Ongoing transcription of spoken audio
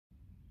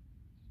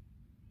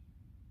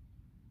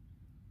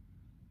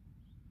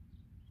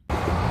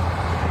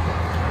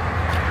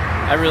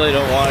I really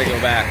don't want to go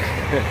back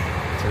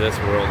to this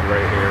world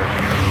right here.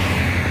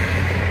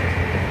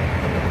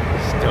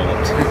 Just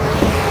don't.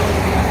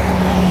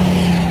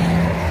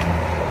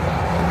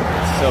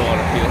 It's so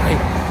unappealing.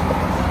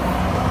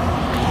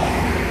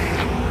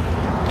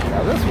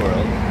 Now this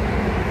world,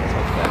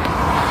 what's that?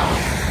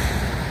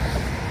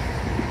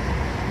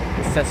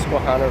 The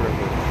Susquehanna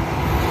River.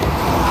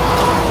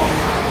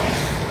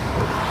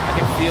 I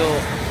can feel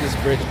this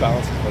bridge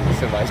bounces when the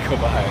semis go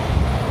by.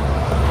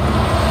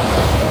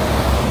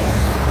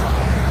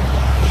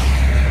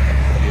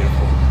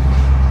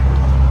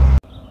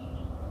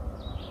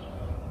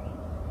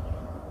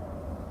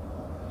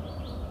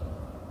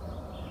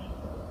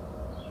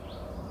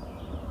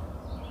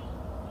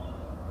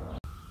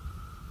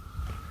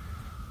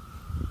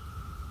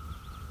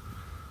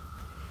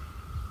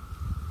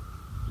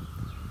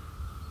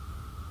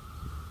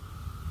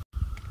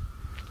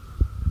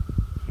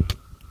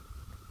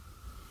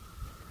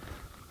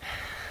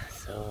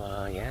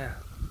 Yeah,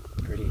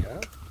 pretty,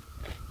 huh?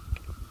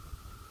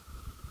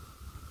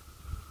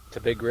 It's a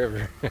big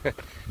river,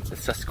 the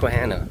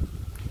Susquehanna.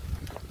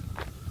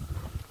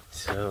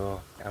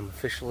 So I'm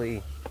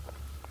officially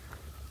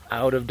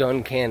out of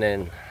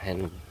Duncannon,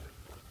 and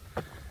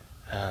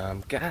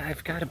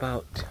I've got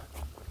about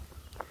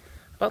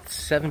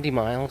 70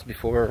 miles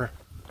before.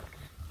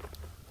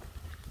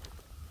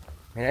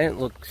 I mean, I didn't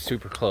look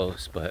super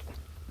close, but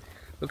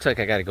looks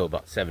like I got to go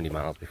about 70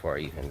 miles before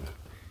I even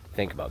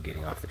think about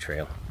getting off the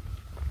trail,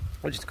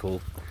 which is cool.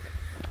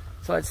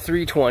 So that's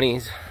 3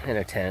 20s and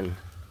a 10.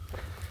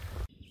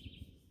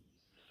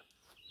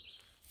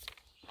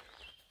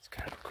 It's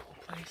kind of a cool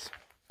place.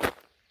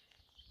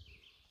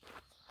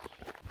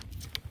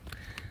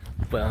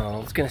 Well, I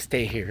was gonna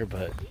stay here,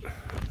 but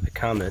the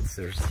comments,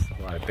 there's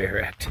a lot of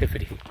bear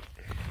activity.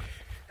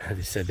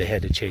 They said they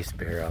had to chase a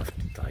bear off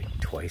like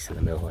twice in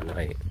the middle of the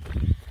night.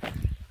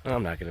 Well,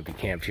 I'm not gonna be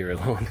camped here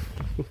alone.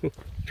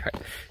 Try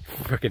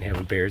freaking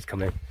having bears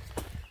come in.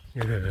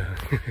 I'm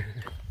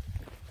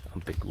a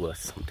big wuss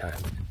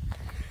sometimes.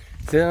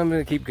 So I'm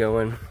gonna keep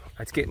going.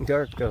 It's getting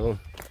dark though.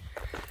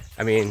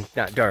 I mean,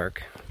 not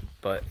dark,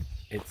 but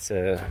it's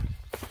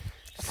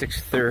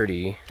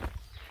 6:30.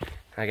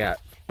 I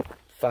got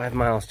 5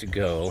 miles to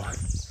go,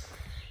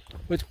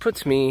 which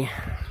puts me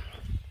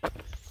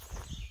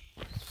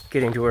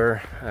getting to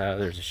where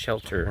there's a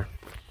shelter.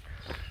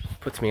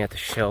 Puts me at the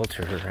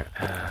shelter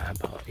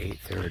about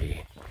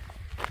 8:30.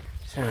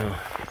 So,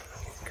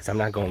 because I'm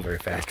not going very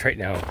fast right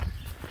now.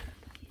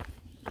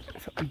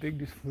 Something big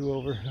just flew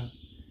over.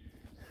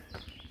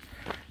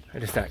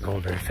 I'm just not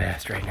going very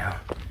fast right now.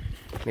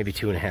 Maybe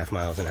 2.5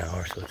 miles an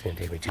hour, so it's gonna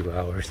take me 2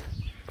 hours.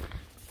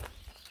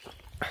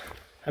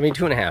 I mean,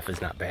 2.5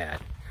 is not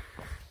bad,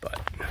 but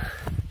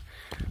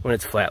when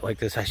it's flat like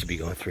this, I should be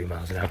going 3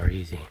 miles an hour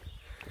easy.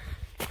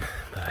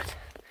 But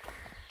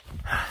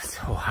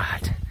so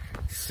hot,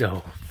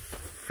 so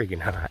freaking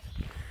hot.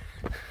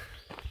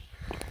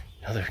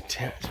 Another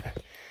tent.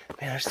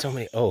 Man, there's so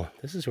many. Oh,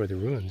 this is where the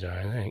ruins are,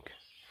 I think.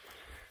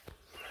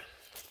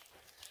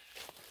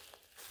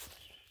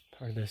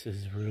 Part of this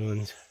is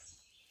ruins.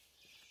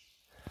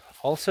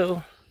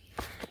 Also,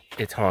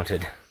 it's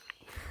haunted.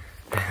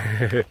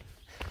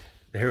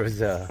 There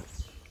was a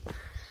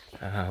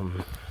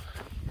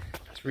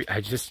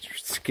I just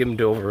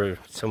skimmed over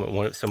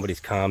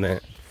somebody's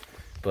comment,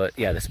 but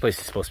yeah, this place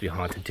is supposed to be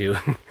haunted too.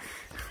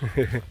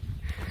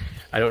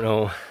 I don't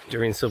know,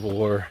 during the Civil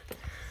War,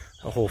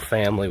 a whole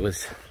family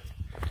was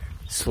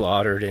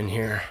slaughtered in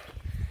here.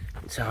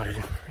 It sounded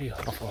pretty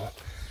awful,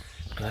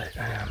 but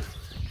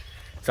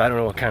so I don't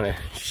know what kind of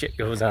shit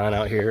goes on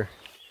out here.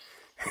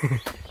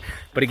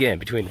 But again,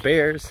 between the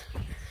bears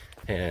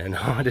and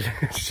haunted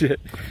shit,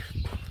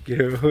 you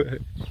know,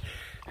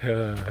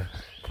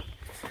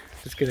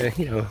 just gonna,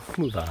 you know,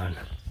 move on.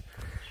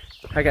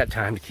 I got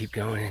time to keep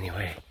going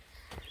anyway.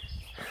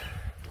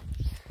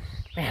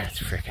 Man, it's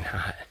freaking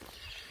hot.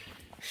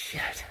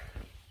 Shit.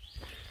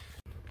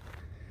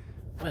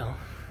 Well,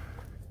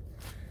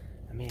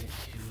 I made it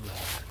to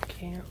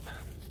camp.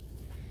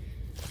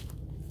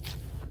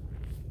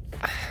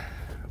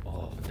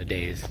 Oh, the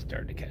days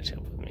started to catch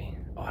up with me.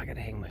 Oh, I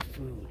gotta hang my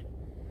food.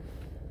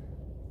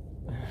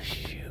 Oh,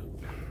 shoot.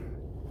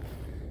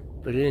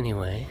 But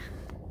anyway,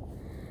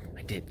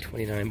 I did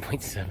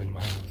 29.7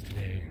 miles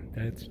today.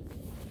 That's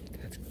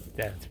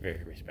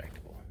very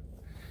respectable.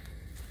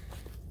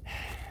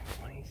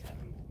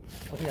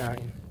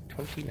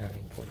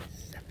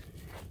 29.7.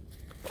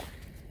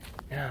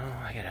 Now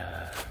I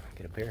gotta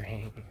get a bear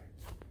hang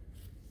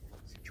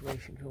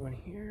situation going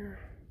here.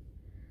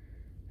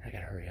 I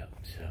gotta hurry up,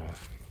 so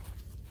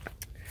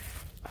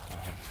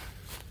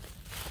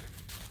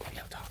maybe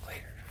I'll talk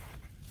later.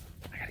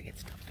 I gotta get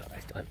stuff done. I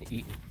still haven't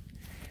eaten.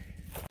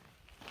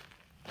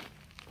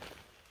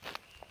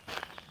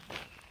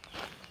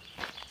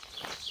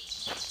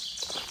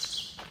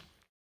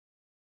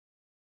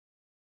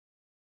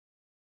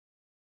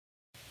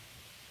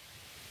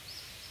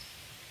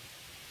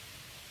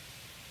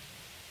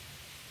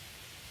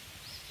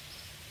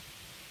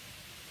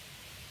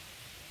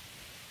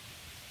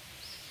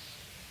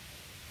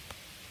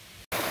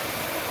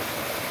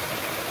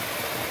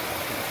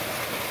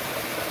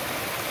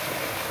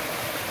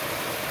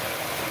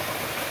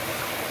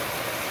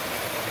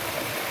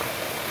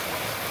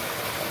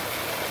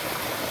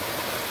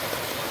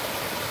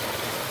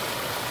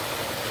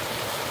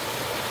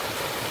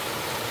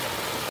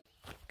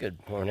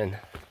 Good morning.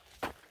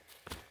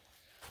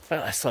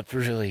 Well, I slept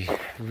really,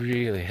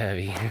 really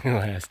heavy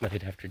last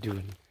night after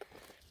doing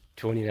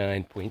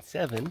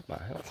 29.7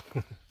 miles.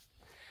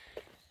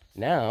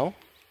 Now,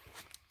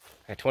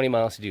 I got 20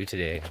 miles to do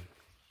today.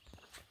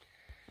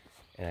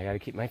 And I gotta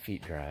keep my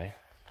feet dry.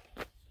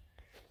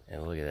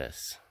 And look at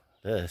this.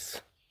 This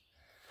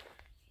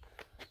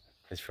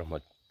is from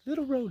a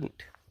little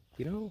rodent,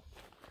 you know?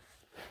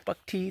 Buck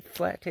teeth,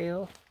 flat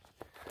tail,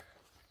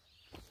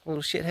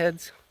 little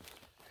shitheads.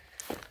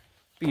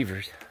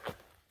 Beavers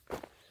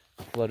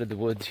flooded the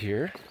woods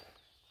here,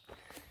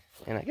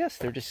 and I guess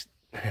they're just,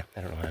 I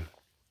don't know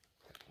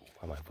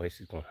why my voice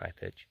is going high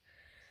pitch.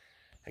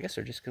 I guess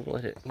they're just gonna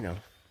let it, you know,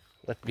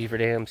 let the beaver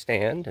dam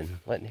stand and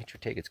let nature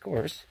take its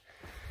course.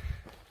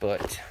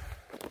 But,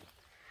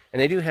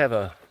 and they do have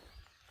a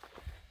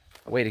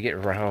way to get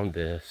around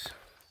this.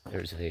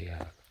 There's a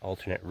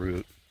alternate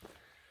route.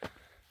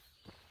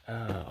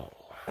 Oh,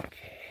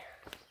 okay.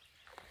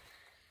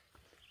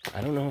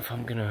 I don't know if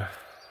I'm gonna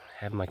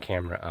have my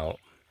camera out.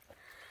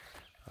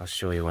 I'll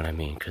show you what I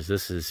mean, because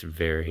this is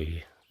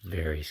very,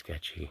 very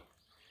sketchy.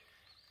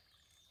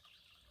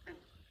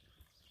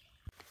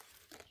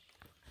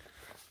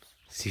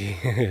 See,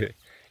 it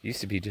used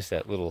to be just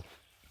that little,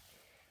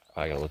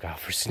 oh, I gotta look out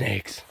for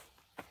snakes.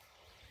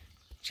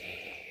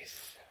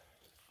 Jeez.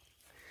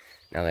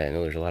 Now that I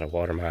know there's a lot of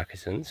water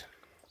moccasins,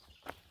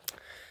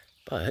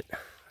 but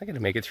I gotta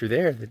make it through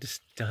there. That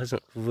just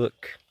doesn't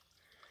look,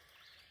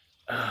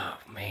 oh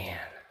man.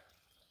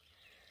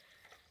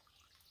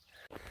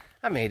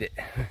 I made it.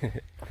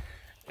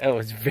 That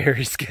was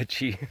very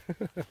sketchy.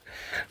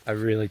 I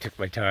really took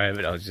my time,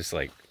 and I was just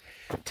like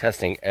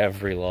testing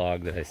every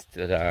log that I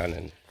stood on,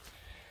 and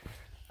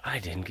I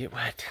didn't get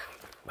wet.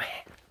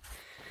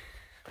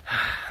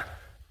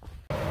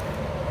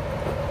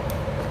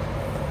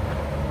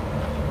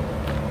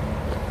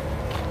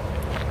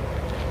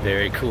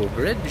 Very cool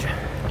bridge.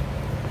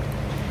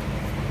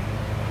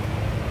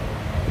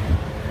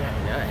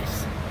 Very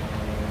nice.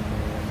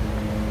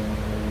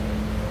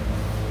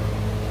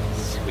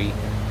 Sweet.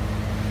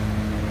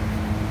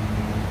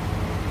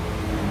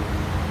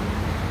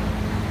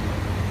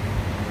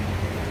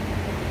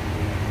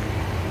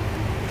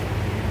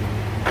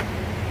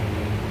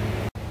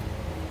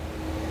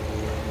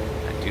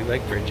 I do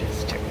like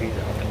bridges. Check these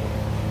out.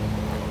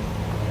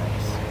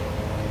 Nice.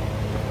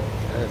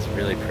 That's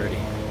really pretty.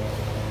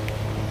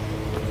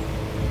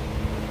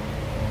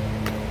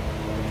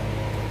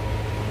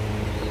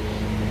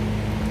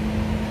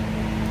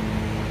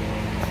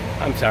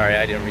 I'm sorry,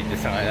 I didn't read the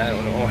sign. I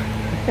don't know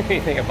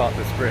anything about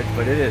this bridge,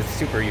 but it is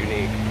super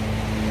unique.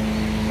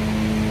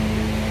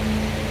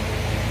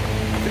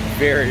 It's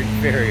very,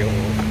 very old.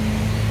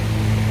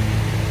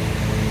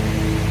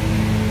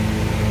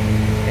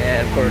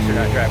 And of course, they're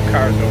not driving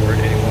cars over it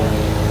anymore.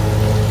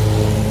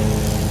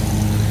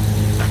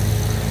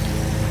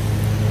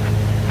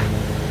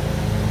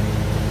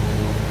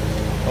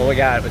 Oh my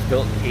God, it was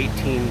built in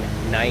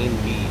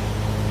 1890.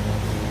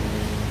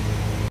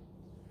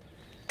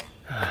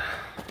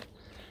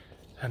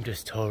 I'm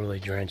just totally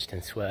drenched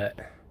in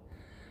sweat.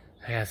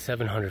 I got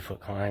 700-foot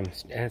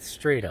climbs, and it's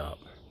straight up.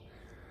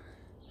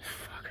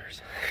 Fuckers.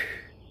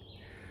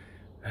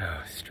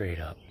 Oh, straight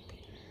up.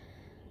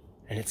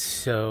 And it's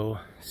so,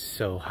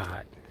 so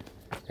hot.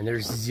 And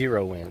there's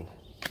zero wind.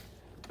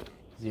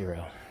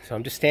 Zero. So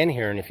I'm just standing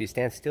here, and if you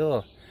stand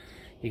still,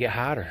 you get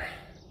hotter.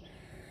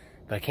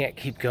 But I can't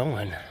keep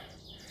going.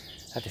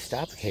 I have to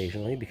stop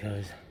occasionally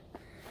because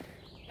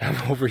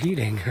I'm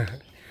overheating.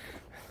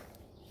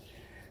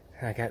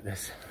 I got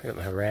this, I got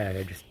my rag,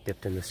 I just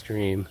dipped in the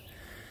stream.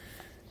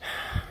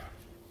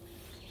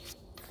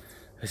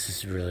 This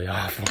is really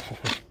awful.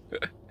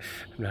 I'm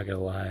not gonna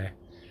lie.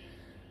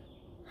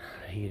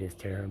 The heat is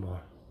terrible.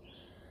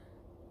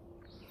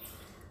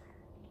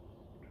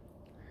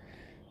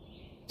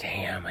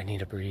 Damn, I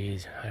need a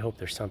breeze. I hope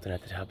there's something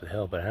at the top of the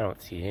hill, but I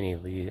don't see any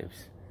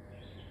leaves.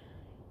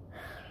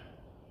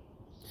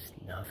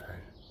 Just nothing.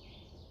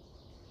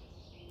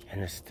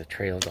 And the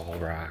trail's all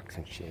rocks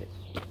and shit.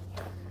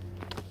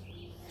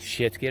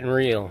 Shit's getting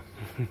real.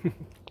 No,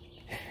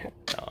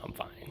 I'm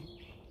fine.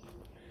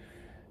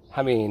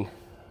 I mean,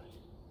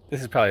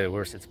 this is probably the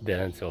worst it's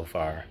been so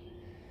far.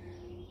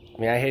 I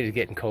mean, I hated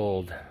getting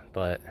cold,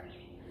 but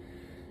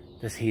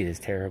this heat is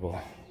terrible.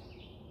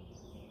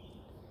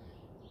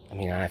 I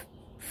mean, I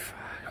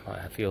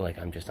feel like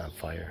I'm just on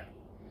fire.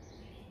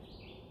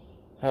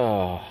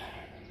 Oh,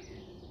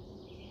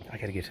 I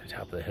gotta get to the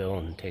top of the hill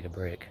and take a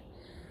break.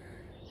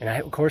 And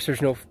of course,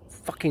 there's no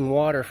fucking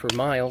water for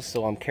miles,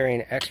 so I'm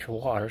carrying extra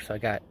water. So I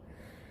got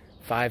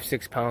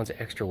 5-6 pounds of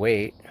extra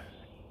weight.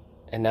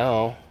 And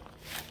now,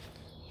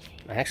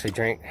 I actually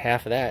drank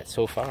half of that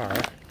so far.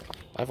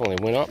 I've only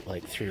went up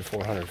like 300 or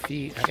 400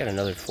 feet. I got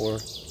another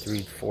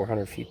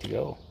 400 feet to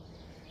go.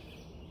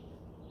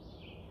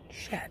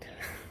 Shit.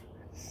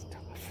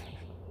 Stuff.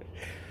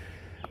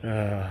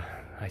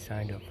 I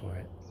signed up for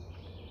it.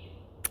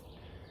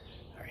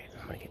 Alright,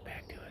 I'm gonna get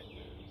back to it.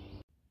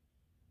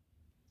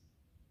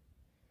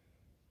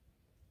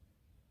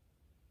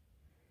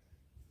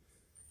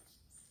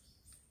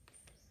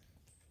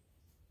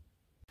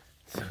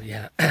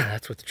 yeah,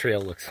 that's what the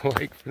trail looks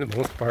like for the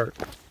most part.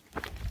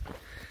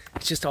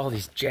 It's just all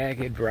these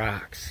jagged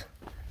rocks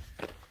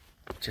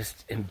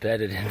just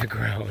embedded in the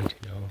ground,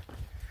 you know.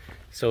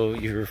 So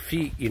your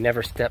feet, you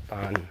never step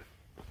on,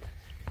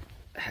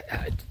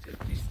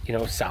 you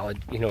know,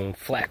 solid, you know,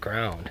 flat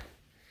ground.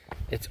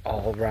 It's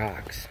all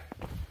rocks.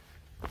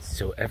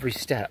 So every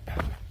step,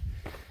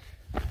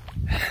 I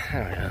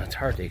don't know, it's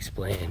hard to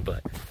explain,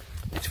 but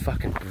it's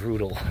fucking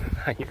brutal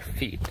on your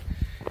feet.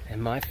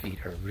 And my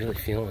feet are really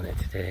feeling it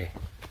today.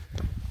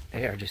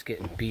 They are just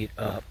getting beat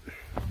up.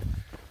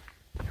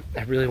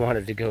 I really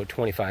wanted to go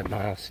 25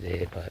 miles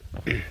today, but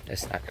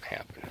that's not gonna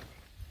happen.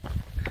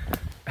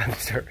 I'm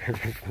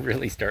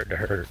really starting to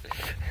hurt.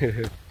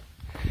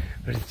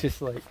 But it's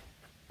just like,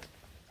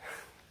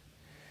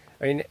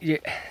 I mean,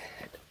 it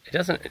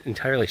doesn't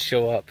entirely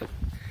show up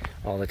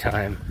all the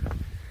time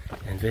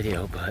in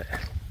video, but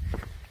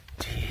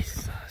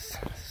Jesus,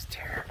 this is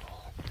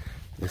terrible.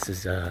 This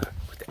is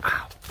what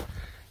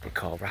they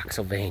call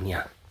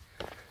Roxylvania,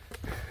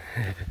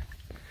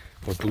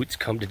 where boots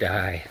come to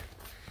die.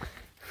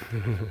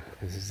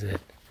 This is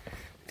it.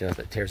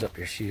 It tears up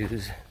your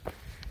shoes,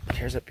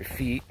 tears up your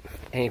feet,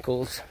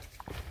 ankles,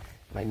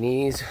 my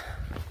knees.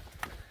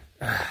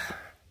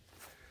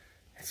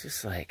 It's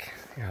just like,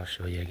 here, I'll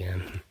show you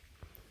again.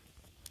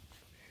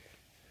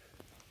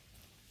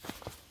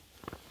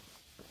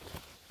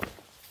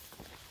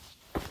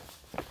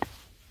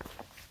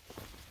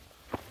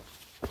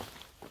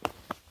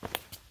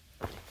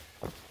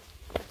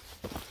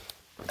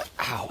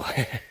 Ow.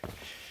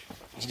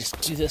 You just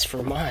do this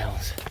for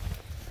miles.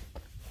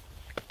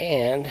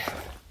 And you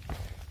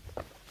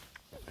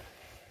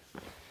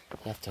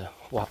have to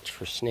watch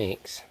for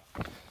snakes,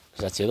 because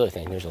that's the other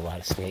thing. There's a lot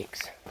of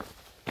snakes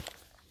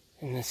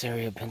in this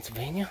area of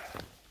Pennsylvania.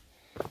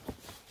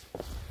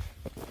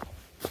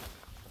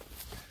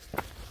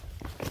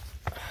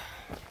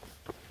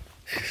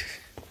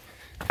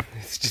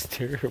 It's just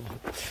terrible.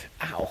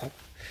 Ow.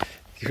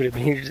 You know what I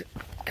mean? You're just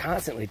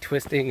constantly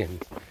twisting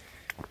and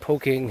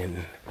poking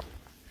and...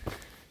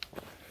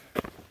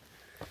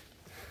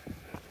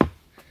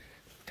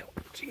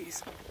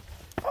 Jeez.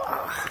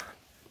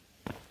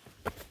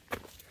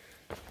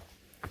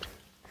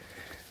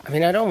 I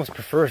mean, I'd almost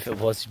prefer if it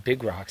was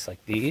big rocks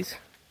like these.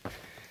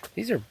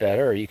 These are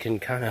better. You can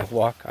kind of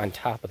walk on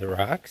top of the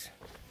rocks.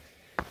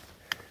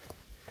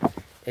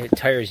 It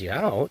tires you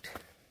out,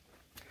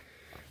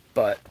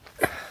 but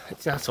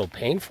it's not so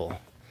painful.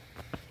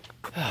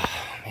 Oh,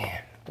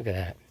 man, look at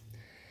that.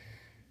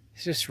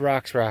 It's just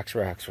rocks, rocks,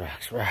 rocks,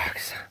 rocks,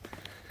 rocks.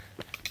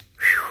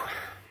 Whew.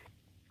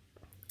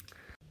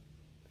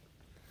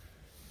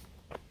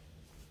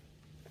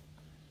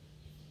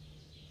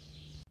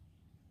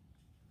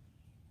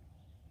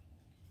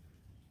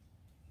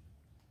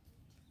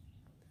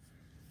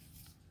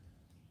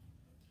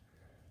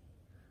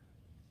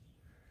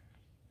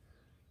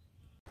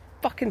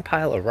 Fucking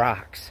pile of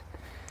rocks.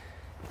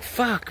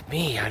 Fuck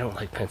me, I don't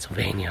like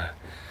Pennsylvania.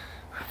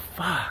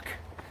 Fuck.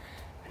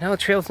 Now the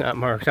trail's not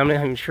marked. I'm not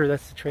even sure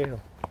that's the trail.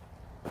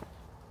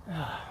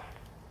 Oh.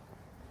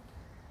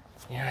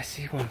 Yeah, I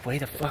see one way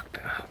the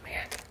fuck. Oh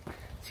man.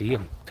 See,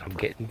 I'm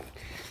getting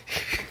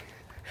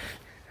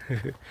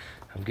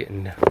I'm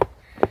getting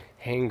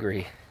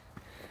hangry.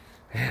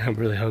 I'm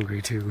really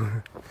hungry too.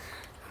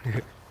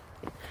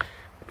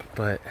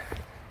 But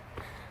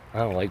I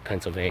don't like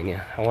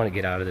Pennsylvania. I want to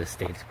get out of this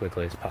state as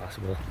quickly as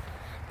possible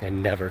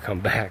and never come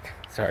back.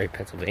 Sorry,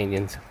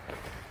 Pennsylvanians.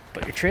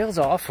 But your trail's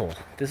awful.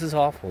 This is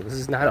awful. This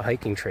is not a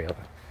hiking trail.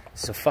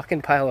 It's a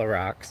fucking pile of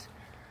rocks.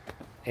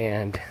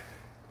 And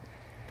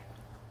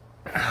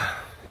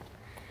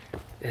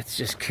it's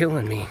just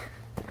killing me.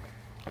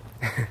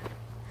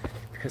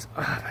 Because,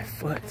 my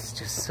foot is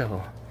just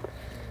so...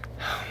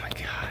 Oh my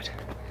god.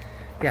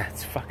 Yeah,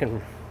 it's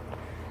fucking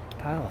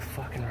pile of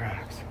fucking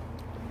rocks.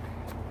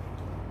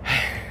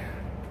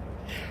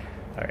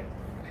 Alright,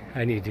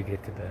 I need to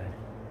get to bed.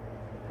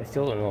 I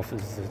still don't know if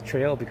this is a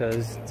trail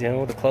because, you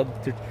know, the club,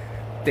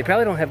 they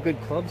probably don't have good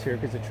clubs here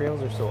because the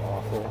trails are so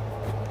awful.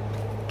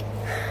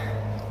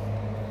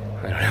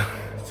 I don't know.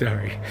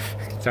 Sorry.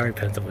 Sorry,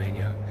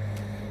 Pennsylvania.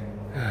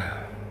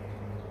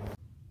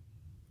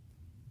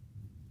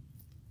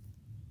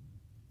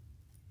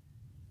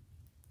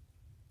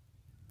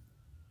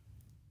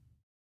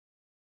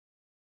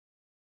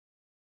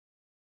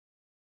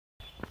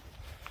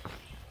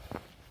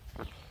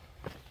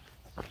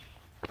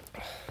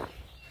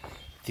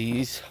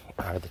 These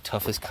are the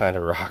toughest kind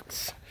of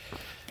rocks.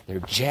 They're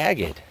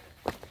jagged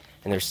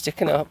and they're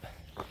sticking up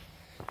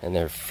and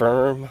they're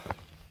firm.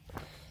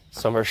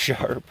 Some are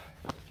sharp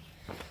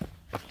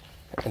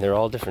and they're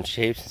all different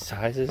shapes and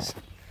sizes.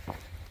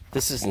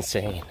 This is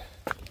insane.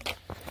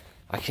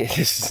 I can't,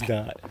 this is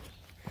not.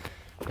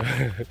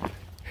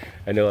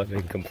 I know I've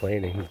been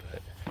complaining,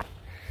 but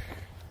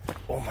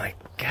oh my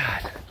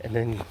god. And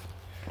then,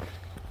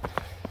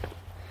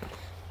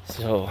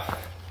 so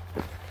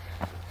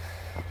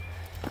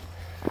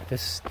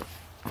this is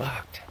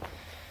fucked.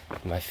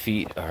 My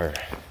feet are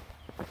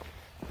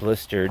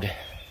blistered.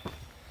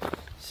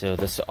 So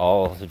this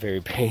all is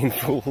very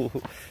painful.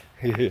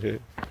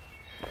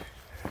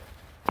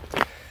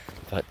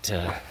 But,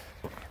 and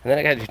then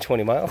I gotta do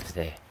 20 miles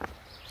today.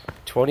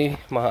 20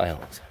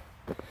 miles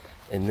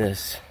in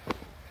this.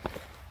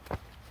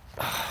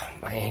 Oh,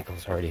 my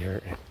ankle's already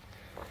hurting.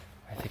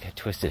 I think I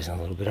twisted it a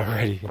little bit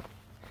already.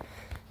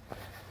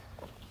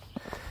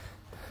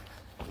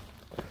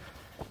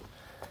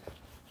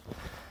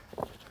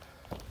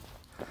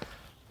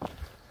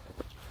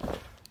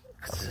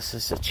 Because this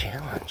is a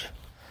challenge.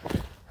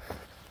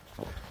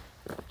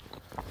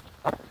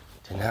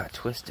 To not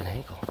twist an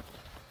ankle.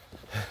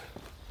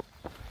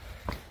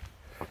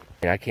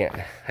 And I can't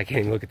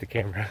even look at the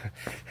camera.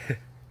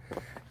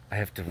 I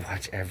have to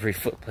watch every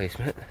foot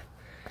placement.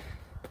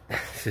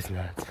 This is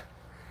nuts.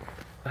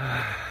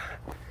 And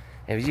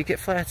as you get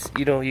flats,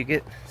 you know, you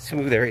get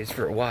smooth areas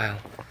for a while,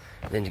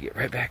 then you get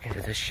right back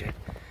into this shit.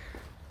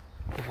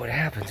 But what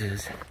happens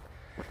is,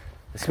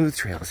 the smooth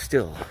trail is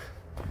still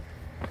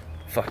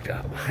fucked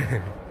up.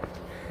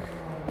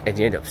 And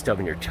you end up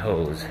stubbing your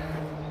toes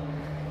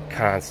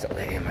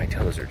constantly, and my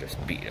toes are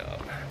just beat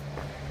up.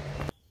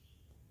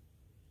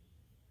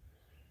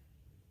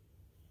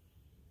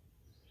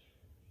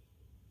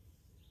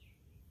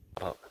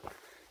 About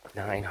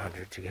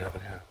 900 to go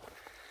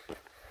now,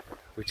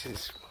 which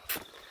is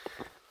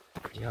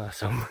pretty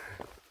awesome.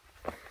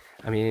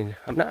 I mean,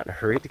 I'm not in a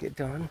hurry to get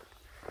done.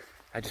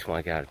 I just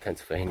want to get out of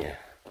Pennsylvania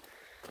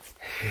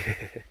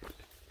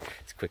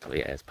as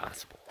quickly as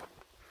possible.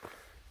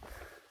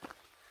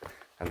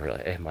 I'm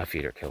really, my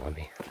feet are killing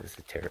me. This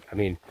is terrible. I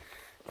mean,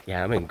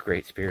 yeah, I'm in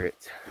great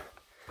spirits,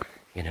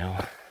 you know.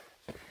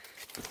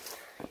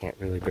 Can't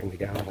really bring me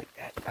down like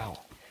that. Ow.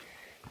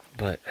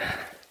 But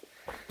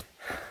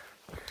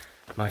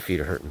my feet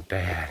are hurting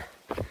bad.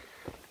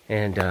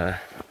 And I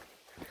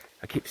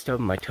keep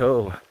stubbing my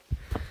toe.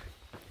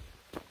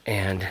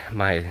 And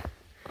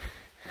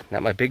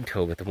not my big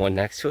toe, but the one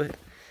next to it,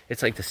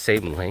 it's like the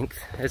same length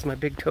as my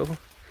big toe.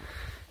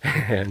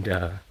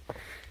 And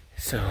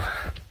so,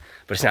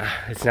 but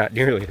it's not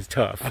nearly as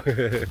tough.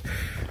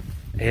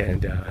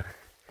 And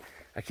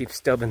I keep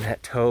stubbing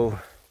that toe.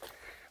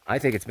 I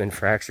think it's been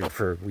fractured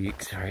for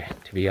weeks, right,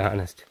 to be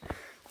honest.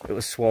 It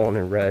was swollen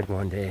and red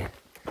one day,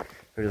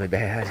 really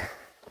bad.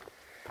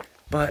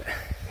 But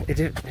it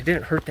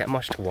didn't hurt that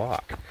much to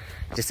walk.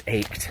 It just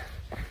ached.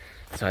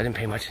 So I didn't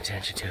pay much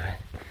attention to it.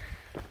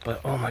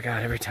 But oh my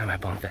God, every time I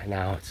bump that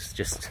now,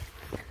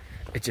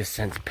 it just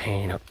sends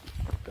pain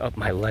up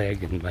my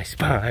leg and my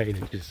spine,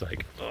 and just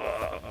like,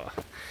 ugh.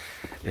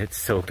 It's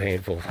so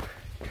painful.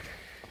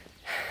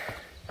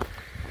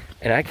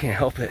 And I can't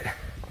help it.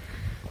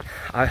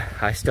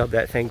 I stub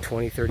that thing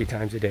 20, 30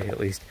 times a day at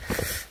least.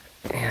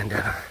 And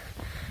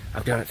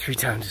I've done it 3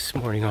 times this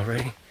morning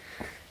already.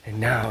 And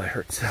now it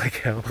hurts like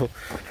hell.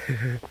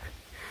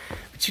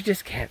 But you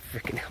just can't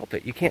freaking help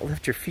it. You can't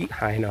lift your feet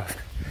high enough.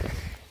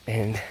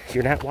 And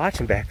you're not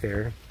watching back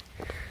there.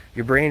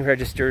 Your brain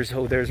registers,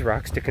 oh, there's a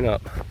rock sticking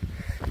up.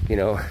 You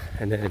know,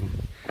 and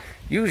then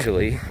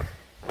usually,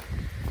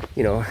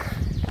 you know,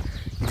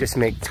 you just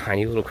make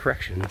tiny little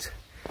corrections.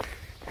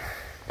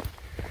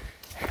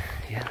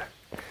 Yeah.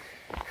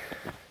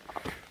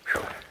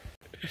 Whew.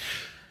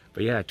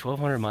 But yeah,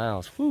 1,200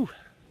 miles. Whew.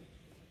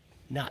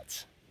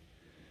 Nuts.